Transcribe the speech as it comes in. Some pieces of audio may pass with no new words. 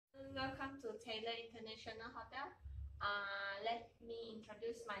Welcome to Attire International Hotel. Let me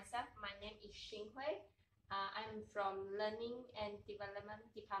introduce myself. My name is Xing Hui. I'm from Learning and Development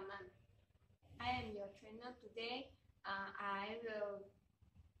Department. I am your trainer today. I will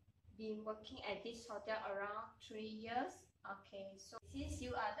be working at this hotel around 3 years. Okay, so since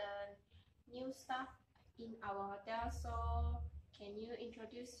you are the new staff in our hotel, so can you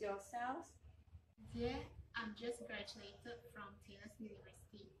introduce yourselves? Yeah, I'm just graduated from Taylor's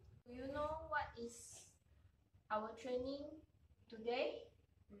University. Do you know what is our training today?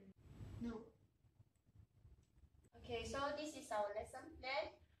 No. Okay, so this is our lesson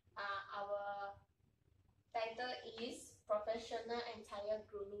plan. Our title is Professional Attire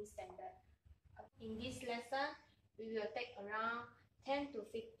Grooming Standard. In this lesson, we will take around 10 to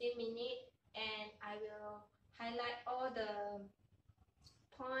 15 minutes and I will highlight all the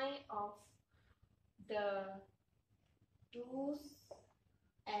points of the do's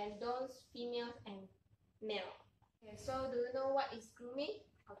and don'ts, females and male. Okay, so do you know what is grooming?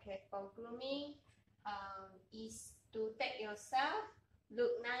 Okay, for grooming is to take yourself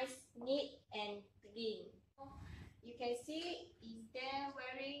look nice, neat and clean. You can see is there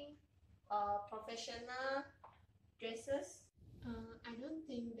wearing professional dresses. I don't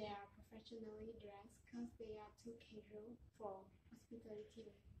think they are professionally dressed because they are too casual for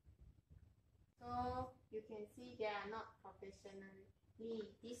hospitality. So you can see they are not professionally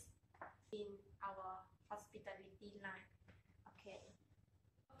this in our hospitality line.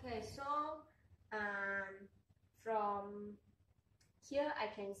 Okay, so from here I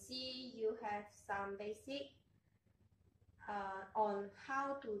can see you have some basic on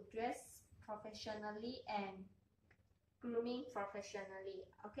how to dress professionally and grooming professionally.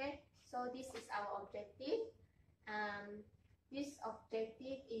 Okay, so this is our objective. This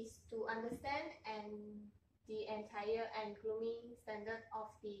objective is to understand the attire and grooming standard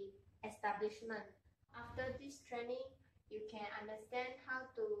of the establishment. After this training, you can understand how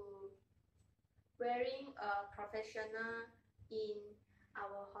to wearing a professional in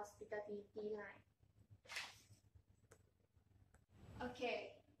our hospitality line.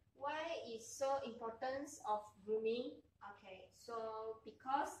 Okay, why is so importance of grooming? Okay, so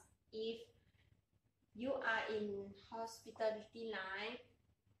because if you are in hospitality line,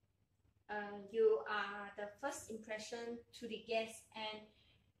 you are the first impression to the guests and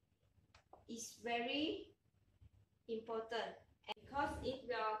it's very important because it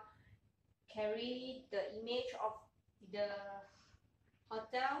will carry the image of the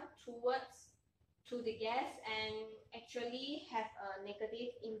hotel towards to the guests and actually have a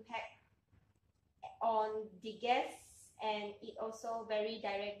negative impact on the guests, and it also very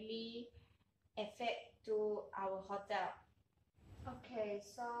directly affect to our hotel. Okay,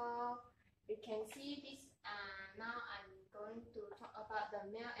 so you can see this. Now I'm going to talk about the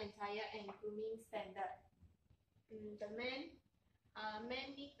male attire and grooming standard. The men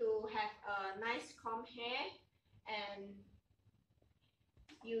need to have a nice comb hair, and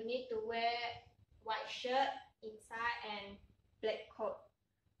you need to wear white shirt inside and black coat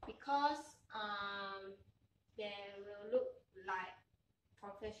because they will look like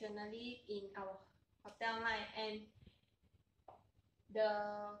professionally in our hotel line, and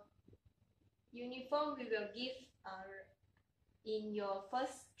the uniform we will give in your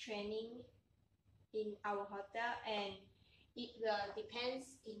first training in our hotel, and it will depends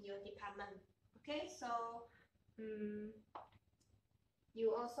in your department. Okay, so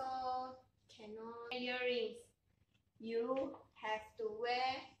you also cannot wear earrings. You have to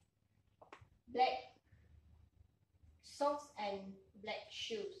wear black socks and black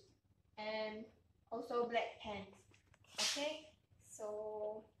shoes and also black pants. Okay,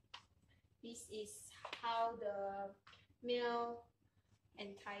 so this is how the male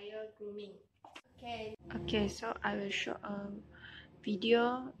attire grooming. Okay, so I will show a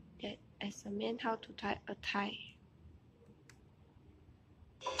video that as a man how to tie a tie.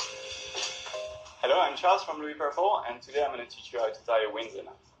 Hello, I'm Charles from Louis Purple, and today I'm going to teach you how to tie a Windsor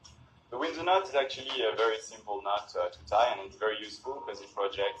knot. The Windsor knot is actually a very simple knot to tie, and it's very useful because it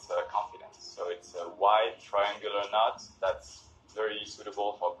projects confidence. So it's a wide triangular knot that's very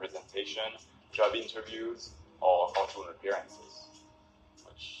suitable for presentation, job interviews, or formal appearances,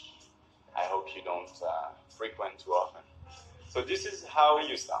 which I hope you don't frequent too often. So this is how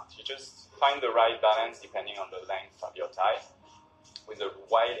you start. You just find the right balance depending on the length of your tie, with the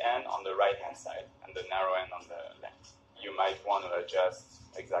wide end on the right hand side and the narrow end on the left. You might want to adjust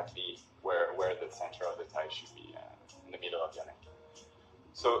exactly where the center of the tie should be in the middle of your neck.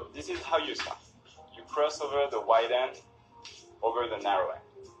 So this is how you start. You cross over the wide end over the narrow end.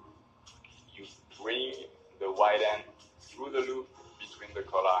 You bring the wide end through the loop between between the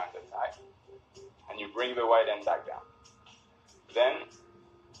collar and the tie, and you bring the wide end back down. Then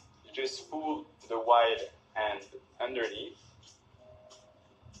you just pull the wide end underneath,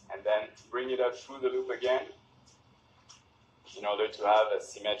 and then bring it up through the loop again in order to have a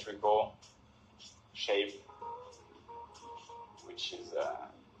symmetrical shape, which should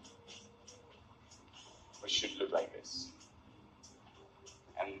look like this.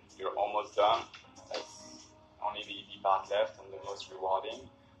 And you're almost done. That's only the easy part left and the most rewarding.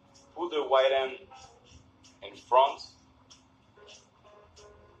 Pull the wide end in front,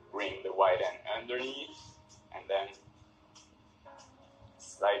 bring the wide end underneath, and then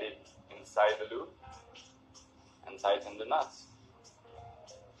slide it inside the loop and tighten the knot.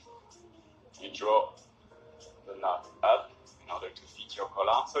 You draw the knot up in order to fit your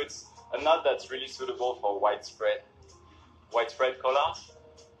collar. So it's a knot that's really suitable for widespread collars.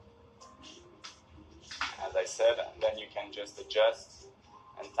 As I said, and then you can just adjust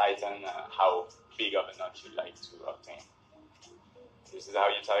and tighten how big of a knot you'd like to obtain. This is how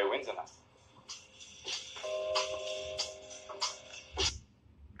you tie a Windsor knot.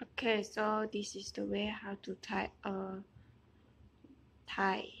 Okay, so this is the way how to tie a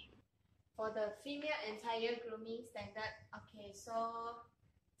tie. For the female entire grooming standard, okay, so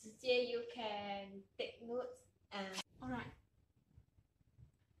直接 you can take notes and Alright.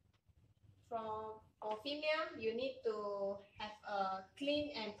 for female, you need to have a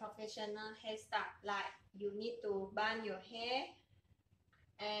clean and professional hairstyle. Like you need to bun your hair,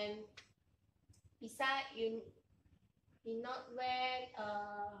 and besides you not wear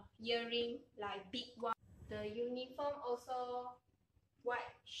earring like big one. The uniform also white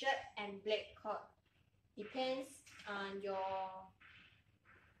shirt and black coat. Depends on your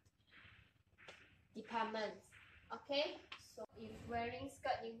department. Okay, so if wearing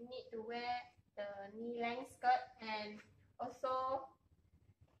skirt, you need to wear the knee length skirt and also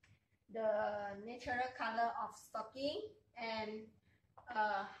the natural color of stocking and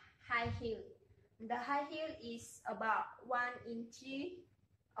high heel. The high heel is about 1 inch.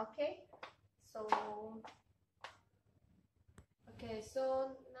 Okay, so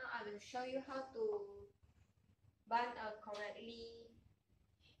now I will show you how to bun a correctly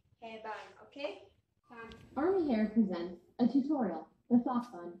hair bun. Okay. Army Hair presents a tutorial, the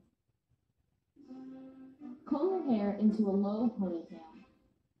sock bun. Comb your hair into a low ponytail.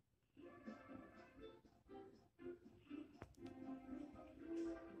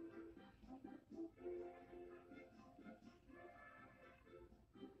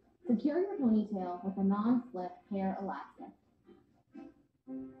 Secure your ponytail with a non-slip hair elastic.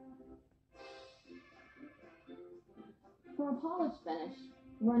 For a polished finish,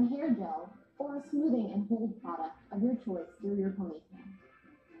 run hair gel or a smoothing and hold product of your choice through your ponytail.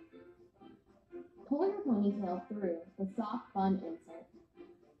 Pull your ponytail through the sock bun insert.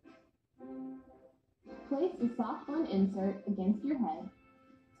 Place the sock bun insert against your head,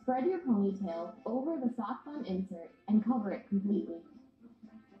 spread your ponytail over the sock bun insert and cover it completely.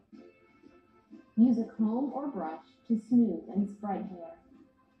 Use a comb or brush to smooth and spread hair.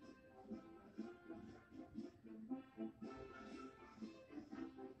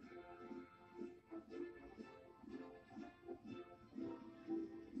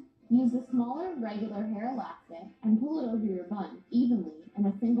 Use a smaller regular hair elastic and pull it over your bun evenly in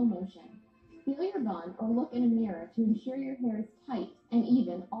a single motion. Feel your bun or look in a mirror to ensure your hair is tight and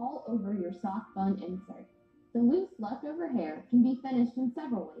even all over your sock bun insert. The loose leftover hair can be finished in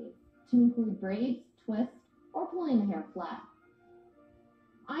several ways, to include braids, twists, or pulling the hair flat.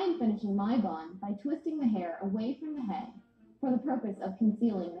 I am finishing my bun by twisting the hair away from the head for the purpose of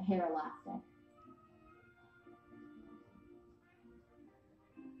concealing the hair elastic.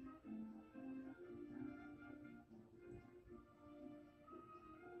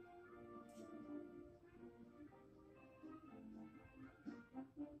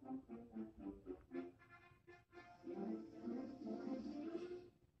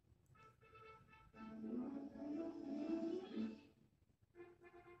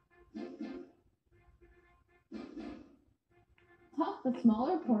 Tuck the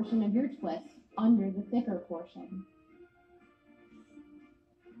smaller portion of your twist under the thicker portion.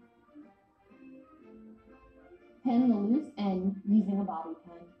 Pin the loose end using a bobby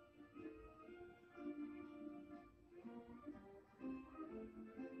pin.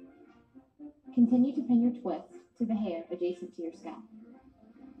 Continue to pin your twist to the hair adjacent to your scalp.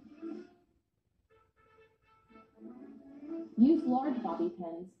 Use large bobby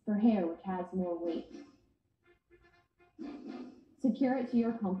pins for hair which has more weight. Secure it to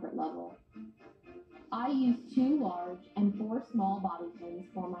your comfort level. I use 2 large and 4 small bobby pins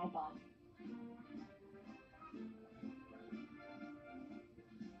for my bun.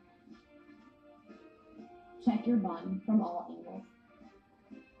 present your bun from all angles.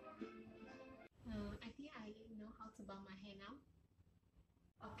 I think I know how to bun my hair now.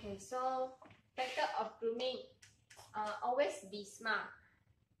 Okay, so factor of grooming, always be smart.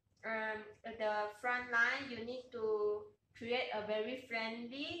 At the front line, you need to create a very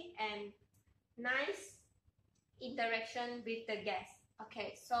friendly and nice interaction with the guest.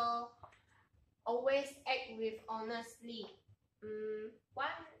 Okay, so always act with honestly.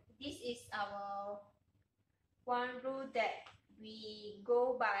 This is our one rule that we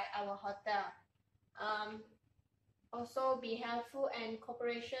go by our hotel. Also be helpful and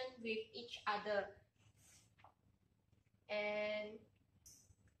cooperation with each other, and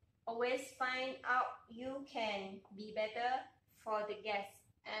always find out you can be better for the guests,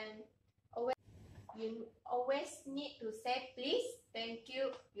 and you always need to say please, thank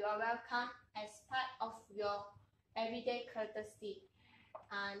you, you are welcome as part of your everyday courtesy.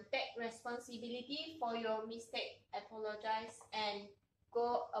 And take responsibility for your mistake, apologize, and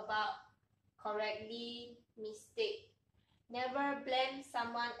go about correctly mistake. Never blame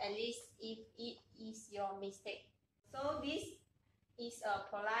someone, at least if it is your mistake. So this is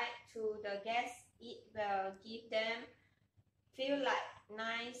polite to the guests. It will give them feel like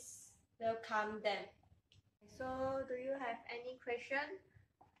nice, welcome them. So do you have any question?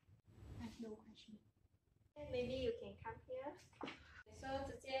 I have no question. Maybe you can come here. So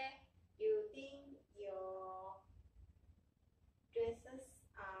today, you think your dresses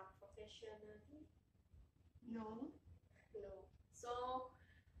are professionally? No. No. So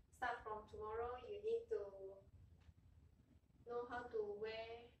start from tomorrow, you need to know how to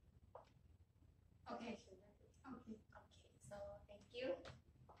wear